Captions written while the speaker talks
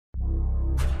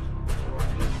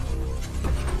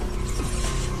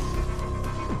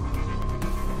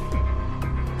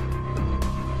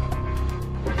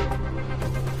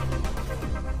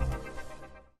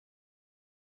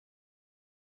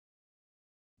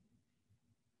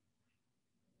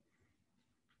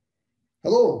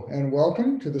Hello and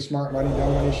welcome to the Smart Money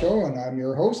Dumb Money Show, and I'm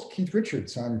your host, Keith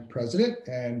Richards. I'm President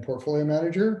and Portfolio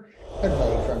Manager at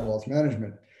Valley Friend Wealth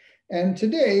Management. And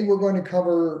today we're going to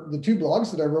cover the two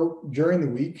blogs that I wrote during the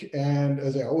week. And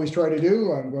as I always try to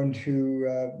do, I'm going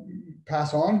to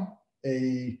pass on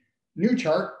a new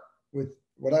chart with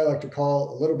what I like to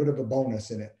call a little bit of a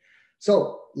bonus in it.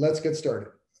 So let's get started.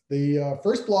 The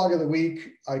first blog of the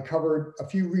week, I covered a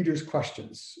few readers'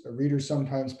 questions. Readers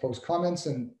sometimes post comments.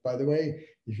 And by the way,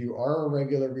 if you are a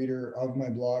regular reader of my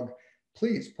blog,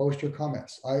 please post your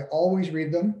comments. I always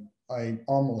read them. I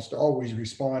almost always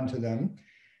respond to them.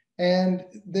 And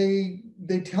they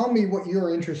tell me what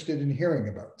you're interested in hearing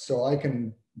about. So I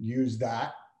can use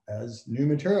that as new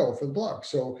material for the blog.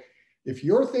 So if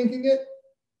you're thinking it,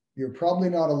 you're probably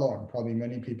not alone. Probably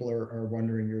many people are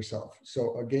wondering yourself.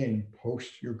 So again,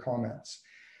 post your comments.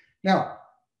 Now,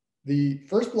 the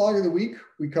first blog of the week,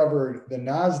 we covered the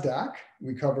NASDAQ,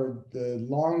 we covered the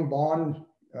long bond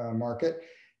market,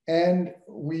 and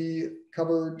we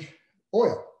covered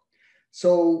oil.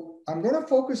 So I'm going to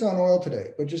focus on oil today,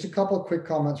 but just a couple of quick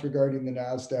comments regarding the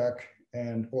NASDAQ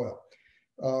and oil.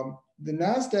 The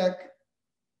NASDAQ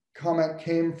comment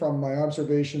came from my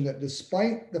observation that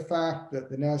despite the fact that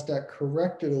the NASDAQ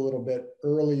corrected a little bit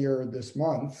earlier this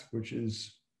month, which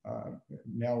is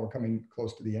now we're coming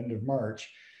close to the end of March,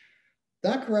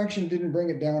 that correction didn't bring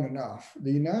it down enough.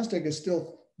 The NASDAQ is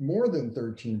still more than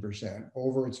 13%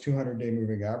 over its 200-day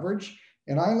moving average.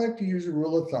 And I like to use a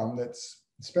rule of thumb that's,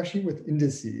 especially with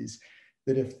indices,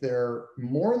 that if they're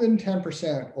more than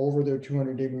 10% over their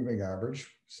 200-day moving average,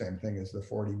 same thing as the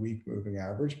 40-week moving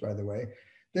average, by the way,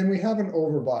 then we have an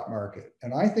overbought market.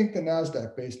 And I think the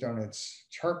NASDAQ, based on its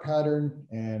chart pattern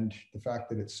and the fact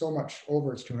that it's so much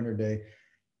over its 200-day,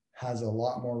 has a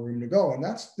lot more room to go. And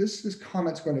this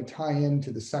comment's going to tie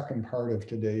into the second part of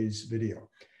today's video.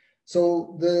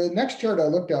 So the next chart I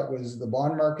looked at was the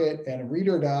bond market, and a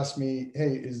reader had asked me,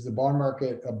 hey, is the bond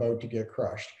market about to get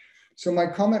crushed? So my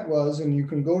comment was, and you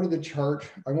can go to the chart,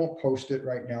 I won't post it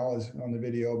right now as on the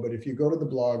video, but if you go to the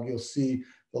blog, you'll see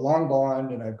the long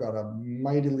bond, and I've got a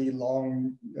mightily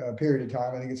long period of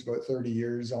time. I think it's about 30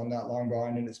 years on that long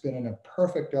bond, and it's been in a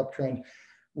perfect uptrend.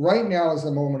 Right now is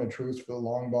the moment of truth for the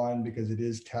long bond because it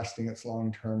is testing its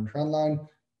long-term trend line.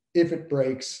 If it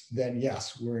breaks, then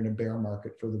yes, we're in a bear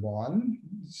market for the bond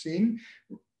scene.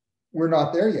 We're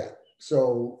not there yet.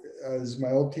 So as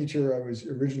my old teacher, I was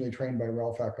originally trained by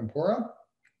Ralph Acampora,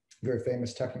 very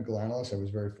famous technical analyst. I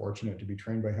was very fortunate to be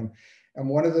trained by him. And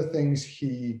one of the things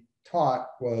he taught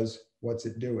was, what's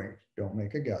it doing? Don't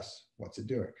make a guess. What's it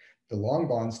doing? The long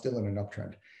bond's still in an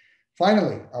uptrend.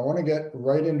 Finally, I want to get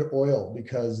right into oil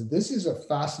because this is a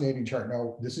fascinating chart.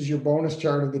 Now, this is your bonus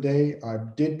chart of the day. I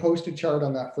did post a chart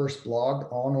on that first blog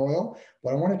on oil,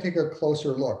 but I want to take a closer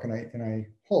look, and I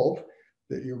hope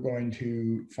that you're going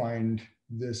to find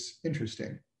this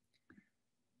interesting.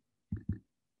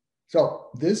 So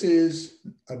this is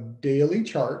a daily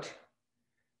chart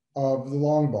of the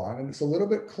long bond, and it's a little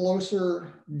bit closer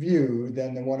view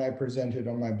than the one I presented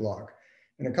on my blog.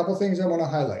 And a couple of things I want to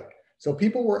highlight. So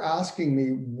people were asking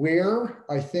me where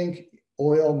I think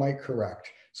oil might correct.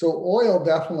 So oil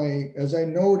definitely, as I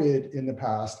noted in the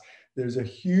past, there's a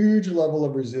huge level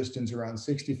of resistance around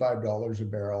 $65 a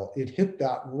barrel. It hit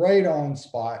that right on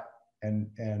spot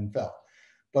and fell.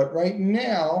 But right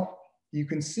now, you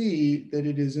can see that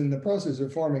it is in the process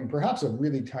of forming perhaps a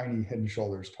really tiny head and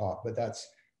shoulders top, but that's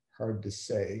hard to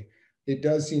say. It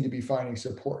does seem to be finding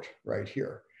support right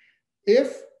here.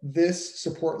 If this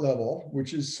support level,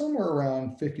 which is somewhere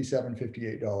around $57,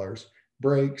 $58,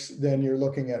 breaks, then you're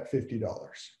looking at $50,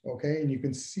 okay? And you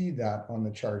can see that on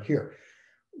the chart here.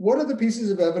 What are the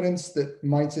pieces of evidence that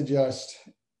might suggest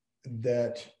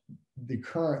that the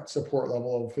current support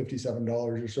level of $57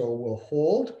 or so will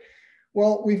hold?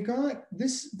 Well, we've got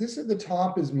this at the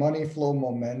top is money flow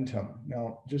momentum.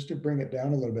 Now, just to bring it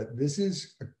down a little bit, this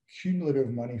is a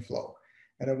cumulative money flow.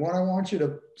 And what I want you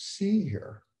to see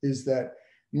here is that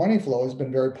money flow has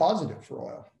been very positive for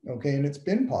oil, okay? And it's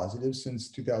been positive since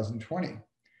 2020.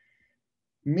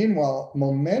 Meanwhile,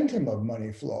 momentum of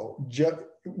money flow,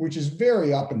 which is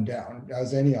very up and down,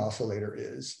 as any oscillator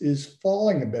is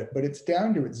falling a bit, but it's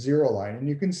down to its zero line. And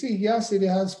you can see, yes, it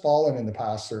has fallen in the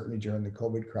past, certainly during the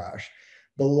COVID crash,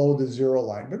 below the zero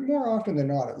line. But more often than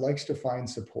not, it likes to find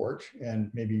support and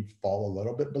maybe fall a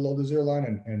little bit below the zero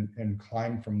line and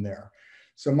climb from there.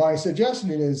 So my suggestion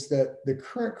is that the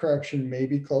current correction may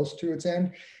be close to its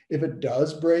end. If it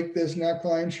does break this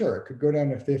neckline, sure, it could go down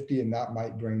to 50 and that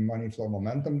might bring money flow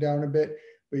momentum down a bit.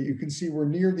 But you can see we're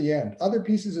near the end. Other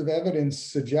pieces of evidence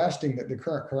suggesting that the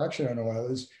current correction on oil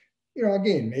is,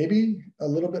 again, maybe a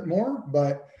little bit more,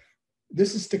 but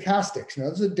This is stochastics. Now,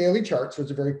 this is a daily chart, so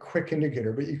it's a very quick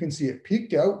indicator, but you can see it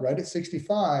peaked out right at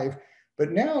 65,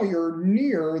 but now you're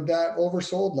near that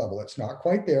oversold level. It's not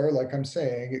quite there, like I'm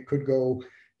saying. It could go,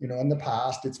 in the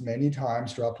past, it's many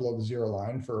times dropped below the zero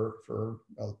line for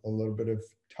a little bit of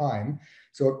time.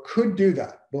 So it could do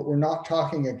that, but we're not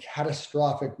talking a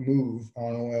catastrophic move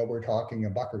on oil. We're talking a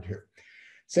buck or two.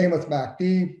 Same with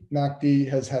MACD. MACD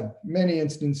has had many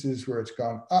instances where it's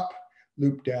gone up,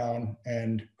 loop down,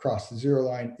 and cross the zero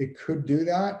line. It could do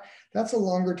that. That's a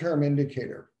longer term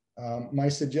indicator. My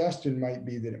suggestion might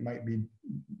be that it might be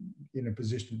in a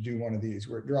position to do one of these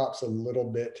where it drops a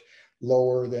little bit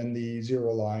lower than the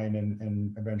zero line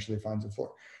and eventually finds a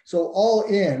floor. So all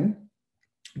in,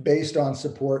 based on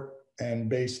support and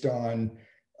based on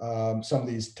some of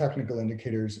these technical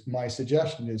indicators, my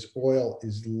suggestion is oil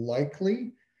is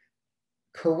likely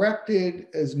corrected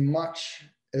as much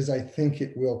as I think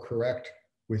it will correct,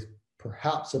 with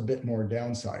perhaps a bit more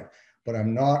downside, but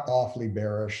I'm not awfully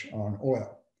bearish on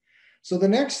oil. So the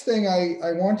next thing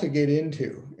I want to get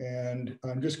into, and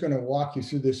I'm just going to walk you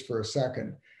through this for a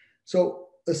second. So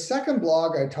the second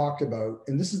blog I talked about,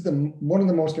 and this is one of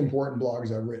the most important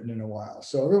blogs I've written in a while.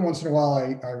 So every once in a while,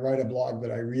 I write a blog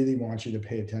that I really want you to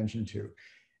pay attention to.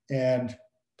 And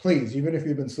please, even if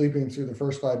you've been sleeping through the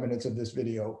first 5 minutes of this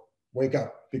video, wake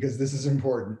up, because this is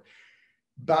important.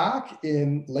 Back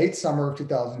in late summer of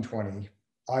 2020,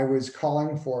 I was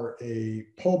calling for a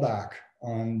pullback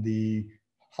on the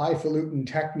highfalutin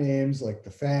tech names like the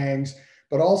FANGs,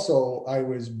 but also I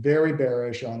was very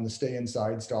bearish on the stay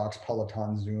inside stocks,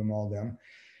 Peloton, Zoom, all them.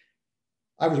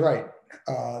 I was right.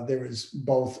 There was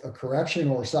both a correction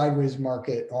or sideways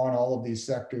market on all of these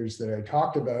sectors that I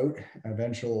talked about,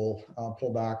 eventual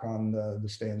pullback on the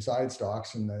stay inside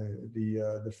stocks, and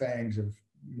the FANGs have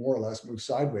more or less moved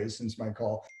sideways since my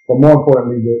call. But more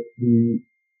importantly, the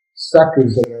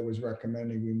sectors that I was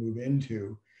recommending we move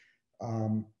into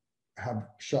have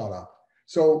shot up.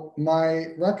 So my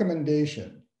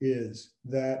recommendation is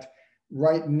that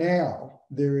right now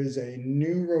there is a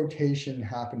new rotation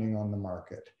happening on the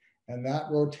market, and that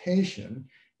rotation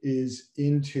is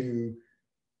into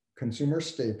consumer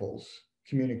staples,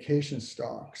 communication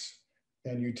stocks,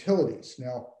 and utilities.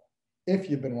 Now, if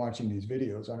you've been watching these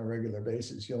videos on a regular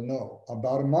basis, you'll know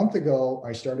about a month ago,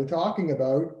 I started talking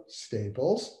about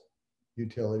staples,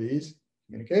 utilities,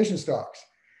 communication stocks.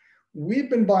 We've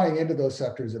been buying into those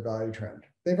sectors of value trend.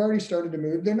 They've already started to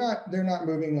move. They're not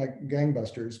moving like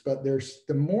gangbusters, but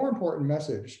the more important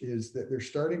message is that they're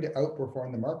starting to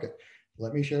outperform the market.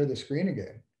 Let me share the screen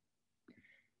again,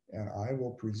 and I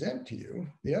will present to you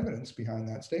the evidence behind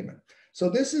that statement. So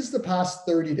this is the past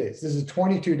 30 days. This is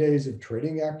 22 days of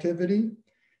trading activity,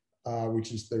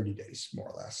 which is 30 days, more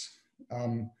or less.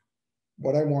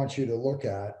 What I want you to look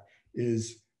at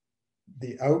is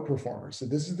the outperformers. So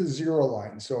this is the zero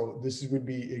line. So this would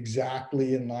be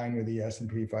exactly in line with the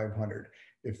S&P 500.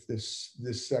 If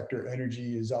this sector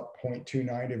energy is up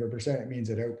 0.29%, it means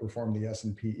it outperformed the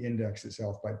S&P index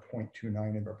itself by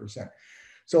 0.29%.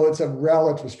 So it's a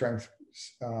relative strength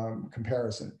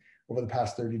comparison over the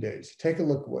past 30 days. Take a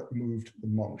look at what moved the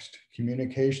most.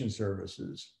 Communication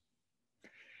services.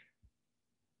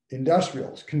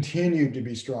 Industrials continued to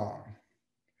be strong.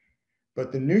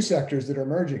 But the new sectors that are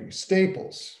emerging,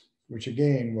 staples, which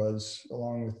again was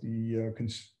along with the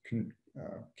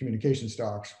communication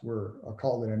stocks, were a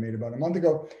call that I made about a month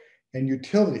ago, and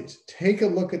utilities. Take a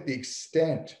look at the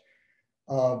extent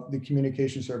of the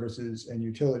communication services and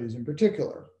utilities in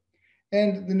particular,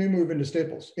 and the new move into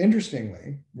staples.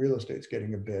 Interestingly, real estate's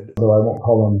getting a bid, though I won't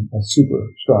call them a super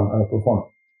strong outperformer.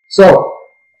 So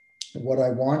what I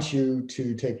want you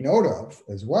to take note of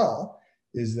as well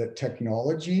is that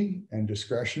technology and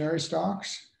discretionary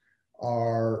stocks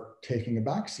are taking a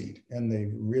backseat, and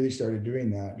they've really started doing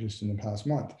that just in the past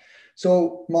month.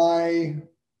 So my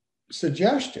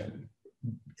suggestion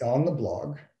on the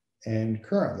blog and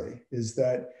currently is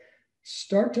that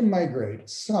start to migrate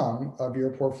some of your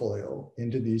portfolio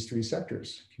into these three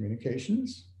sectors: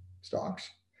 communications stocks,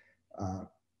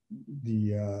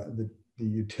 the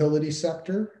utility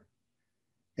sector,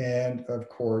 and of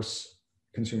course,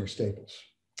 consumer staples.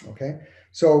 Okay,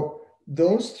 so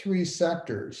those three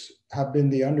sectors have been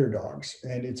the underdogs,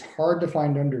 and it's hard to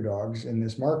find underdogs in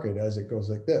this market as it goes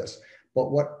like this.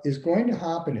 But what is going to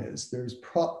happen is there's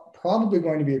probably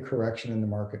going to be a correction in the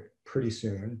market pretty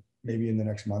soon, maybe in the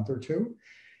next month or two.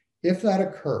 If that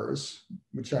occurs,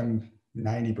 which I'm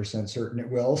 90% certain it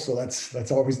will, so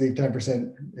that's always the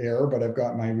 10% error, but I've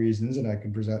got my reasons and I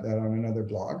can present that on another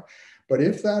blog. But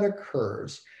if that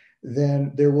occurs,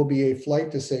 then there will be a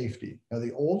flight to safety. Now,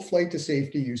 the old flight to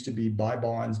safety used to be buy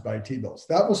bonds, buy T-bills.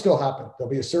 That will still happen. There'll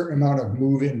be a certain amount of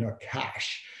move into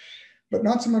cash, but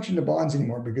not so much into bonds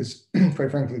anymore because,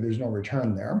 quite frankly, there's no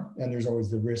return there. And there's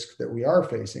always the risk that we are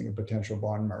facing a potential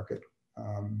bond market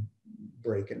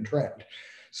break in trend.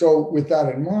 So with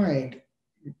that in mind,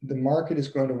 the market is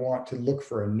going to want to look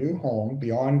for a new home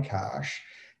beyond cash.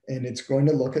 And it's going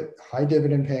to look at high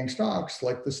dividend paying stocks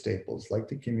like the staples, like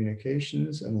the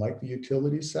communications, and like the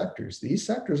utility sectors. These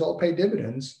sectors all pay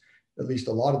dividends. At least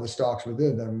a lot of the stocks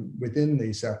within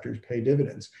these sectors pay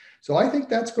dividends. So I think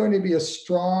that's going to be a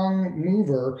strong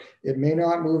mover. It may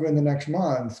not move in the next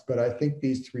month, but I think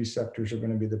these three sectors are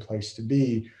going to be the place to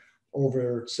be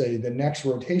over, say, the next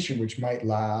rotation, which might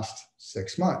last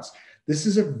 6 months. This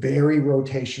is a very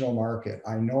rotational market.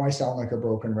 I know I sound like a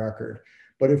broken record,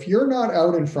 but if you're not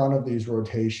out in front of these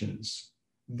rotations,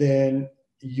 then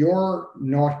you're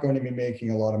not going to be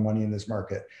making a lot of money in this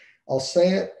market. I'll say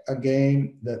it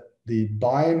again, that the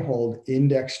buy and hold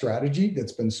index strategy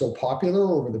that's been so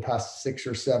popular over the past 6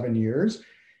 or 7 years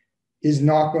is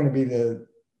not going to be the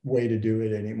way to do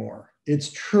it anymore.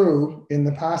 It's true, in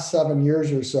the past 7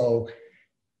 years or so,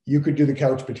 you could do the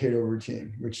couch potato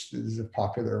routine, which is a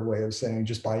popular way of saying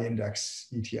just buy index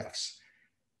ETFs.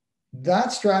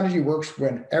 That strategy works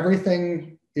when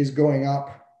everything is going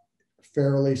up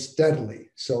fairly steadily.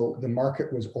 So the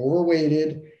market was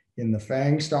overweighted in the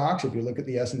FANG stocks. If you look at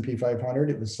the S&P 500,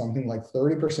 it was something like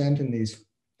 30% in these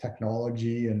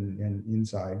technology and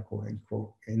inside, quote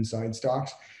unquote, inside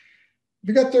stocks. If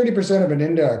you got 30% of an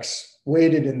index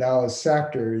weighted in those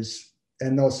sectors,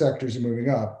 and those sectors are moving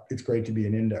up, it's great to be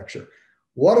an indexer.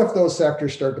 What if those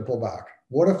sectors start to pull back?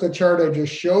 What if the chart I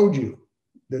just showed you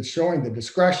that's showing the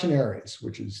discretionaries,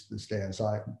 which is the stay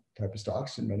inside type of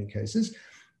stocks in many cases,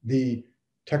 the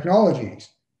technologies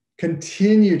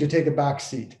continue to take a back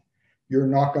seat? You're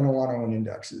not going to want to own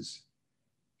indexes.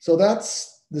 So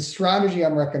that's the strategy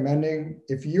I'm recommending.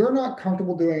 If you're not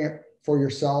comfortable doing it for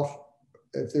yourself,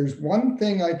 if there's one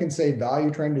thing I can say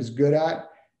Value Trend is good at,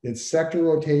 it's sector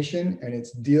rotation and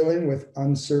it's dealing with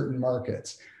uncertain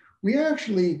markets. We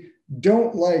actually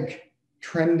don't like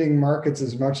trending markets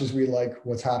as much as we like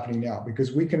what's happening now,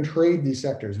 because we can trade these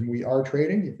sectors, and we are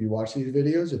trading. If you watch these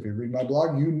videos, if you read my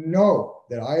blog, you know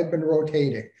that I have been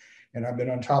rotating and I've been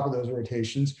on top of those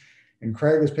rotations, and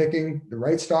Craig is picking the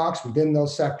right stocks within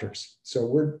those sectors. So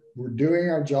we're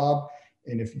doing our job.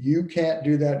 And if you can't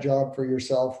do that job for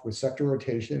yourself with sector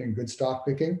rotation and good stock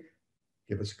picking,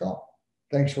 give us a call.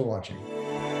 Thanks for watching.